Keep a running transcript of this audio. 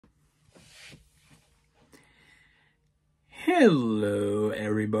Hello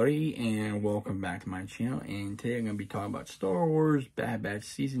everybody and welcome back to my channel, and today I'm going to be talking about Star Wars Bad Batch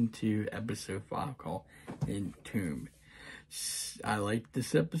Season 2 Episode 5 called Entombed. I liked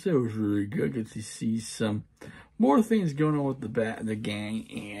this episode. It was really good. Good to see some more things going on with the gang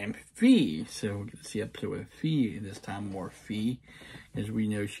and Phee. So we get to see episode with Phee, this time more Phee, as we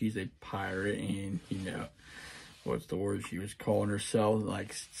know she's a pirate, and what's the word she was calling herself,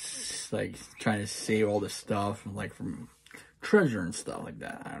 like trying to save all this stuff like from treasure and stuff like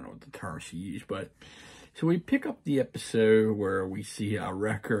that. I don't know what the term she used, but so we pick up the episode where we see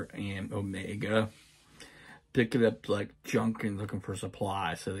Wrecker and Omega picking up like junk and looking for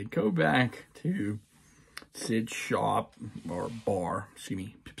supplies. So they go back to Sid's shop or bar,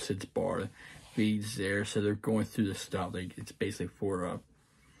 Sid's bar. Feed's there, so they're going through the stuff. It's basically for a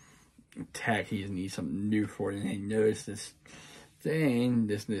tech. He needs something new for it, and they notice this thing.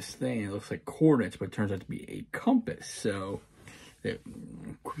 It looks like coordinates, but it turns out to be a compass. So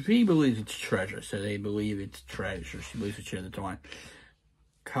he believes it's treasure, so they believe it's treasure. She believes it's treasure. That's on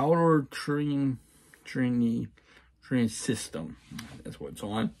Caldor Trinity System. That's what it's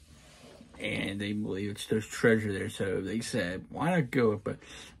on. And they believe there's treasure there, so they said, why not go? But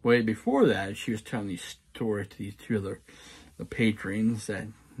way before that, she was telling these stories to these two other patrons that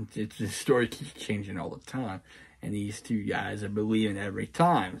the story keeps changing all the time, and these two guys are believing every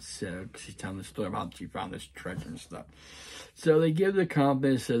time. So she's telling the story about how she found this treasure and stuff. So they give the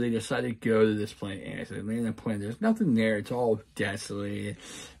compass, so they decide to go to this planet. And so they land on the planet. There's nothing there. It's all desolate.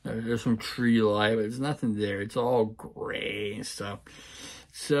 There's some tree light, but there's nothing there. It's all gray and stuff.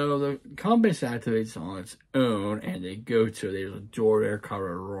 So the compass activates on its own, and they go to, there's a door there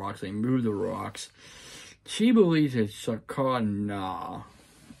covered with rocks. They move the rocks. She believes it's Sarkar-Na,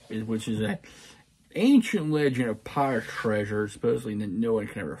 which is an ancient legend of pirate treasure, supposedly that no one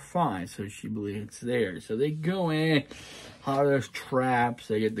can ever find. So she believes it's there. So they go in, how there's traps.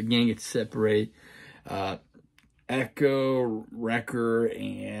 The gang gets separated. Echo, Wrecker,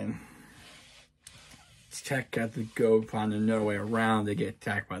 and Tech got to go find another way around. They get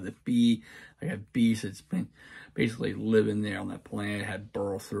attacked by the bee. Like a beast that's been basically living there on that planet, had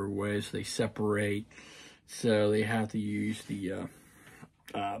burrowed through ways. So they separate. So they have to use the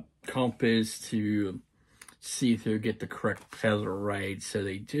compass to see if they get the correct pedal right. So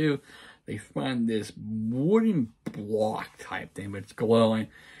they do. They find this wooden block type thing, but it's glowing.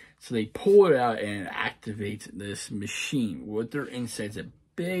 So they pull it out and it activates this machine. What they're inside is a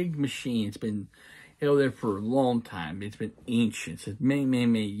big machine. It's been held there for a long time. It's been ancient. Since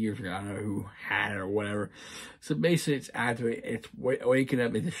many years ago. I don't know who had it or whatever. So basically it's activated. It's waking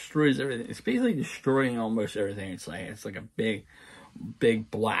up. It destroys everything. It's basically destroying almost everything. It's like a big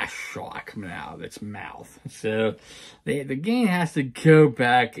blast shot coming out of its mouth. So the gang has to go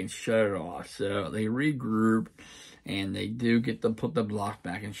back and shut it off. So they regroup, and they do get to put the block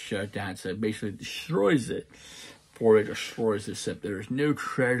back and shut it down. So it basically destroys it before it destroys the ship. There's no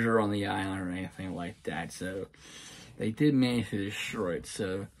treasure on the island or anything like that. So they did manage to destroy it.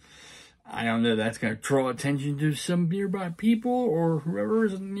 So I don't know if that's going to draw attention to some nearby people or whoever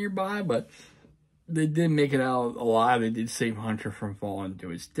is nearby, but they did make it out alive. They did save Hunter from falling to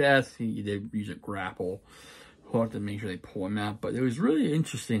his death. He did use a grapple hook to make sure they pull him out. But it was really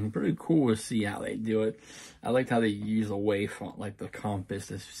interesting, pretty cool to see how they do it. I liked how they use the waypoint, like the compass,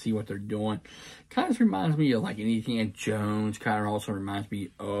 to see what they're doing. Kind of reminds me of like an Indiana Jones. Kind of also reminds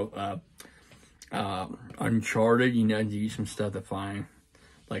me of Uncharted. You know, to use some stuff to find,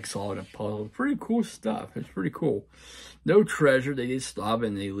 like, solve a puzzle. Pretty cool stuff. It's pretty cool. No treasure. They did stop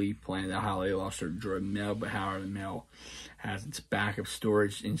and they leave playing out how they lost their droid Mel, but how the Mel has its backup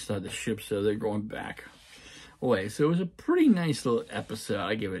storage inside the ship, so they're going back away. So it was a pretty nice little episode.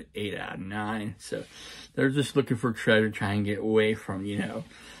 I give it 8 out of 9. So they're just looking for treasure, trying to get away from,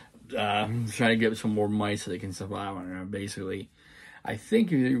 trying to get some more money so they can survive on it. Basically, I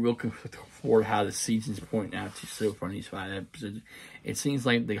think if you're looking for how the season's pointing out to so far in these 5 episodes, it seems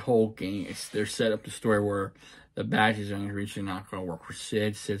like the whole game, they're set up the story where the Batches are originally not going to work for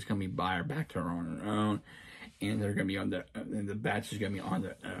Sid. Sid's going to be by her back to her on her own. And they're going to be on the Batches going to be on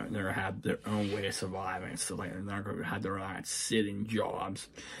their own. They're going to have their own way of surviving and stuff like that. They're not going to have their own sitting jobs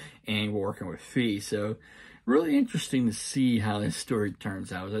and working with Phee. So, really interesting to see how this story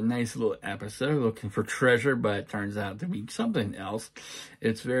turns out. It was a nice little episode looking for treasure, but it turns out to be something else.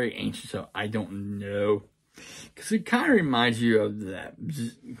 It's very ancient, so I don't know. Because it kind of reminds you of that,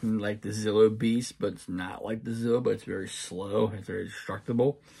 like the Zillo Beast, but it's not like the Zillo, but it's very slow. It's very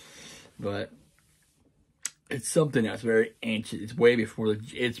destructible. But it's something that's very ancient. It's way before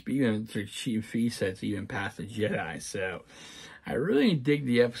it's even the Chief Phee said it's even past the Jedi. So I really dig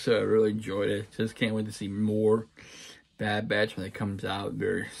the episode. I really enjoyed it. Just can't wait to see more Bad Batch when it comes out.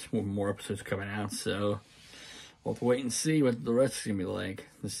 There's more episodes coming out, so we'll have to wait and see what the rest is going to be like.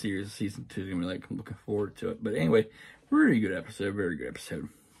 The series, season 2 is going to be like. I'm looking forward to it. But anyway, very good episode. Very good episode.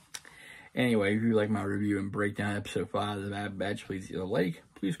 Anyway, if you like my review and breakdown episode 5 of the Bad Batch, please either like,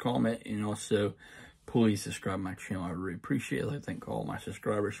 please comment, and also please subscribe to my channel. I really appreciate it. I thank all my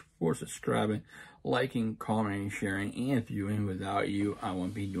subscribers for subscribing, liking, commenting, sharing, and viewing. Without you, I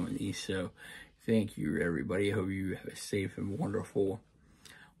wouldn't be doing these. So thank you, everybody. I hope you have a safe and wonderful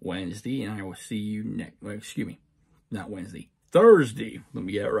Wednesday, and I will see you next. Well, excuse me, not Wednesday. Thursday. Let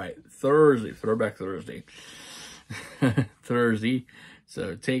me get it right. Thursday. Throwback Thursday. Thursday.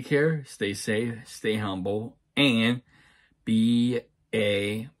 So take care, stay safe, stay humble, and be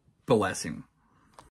a blessing.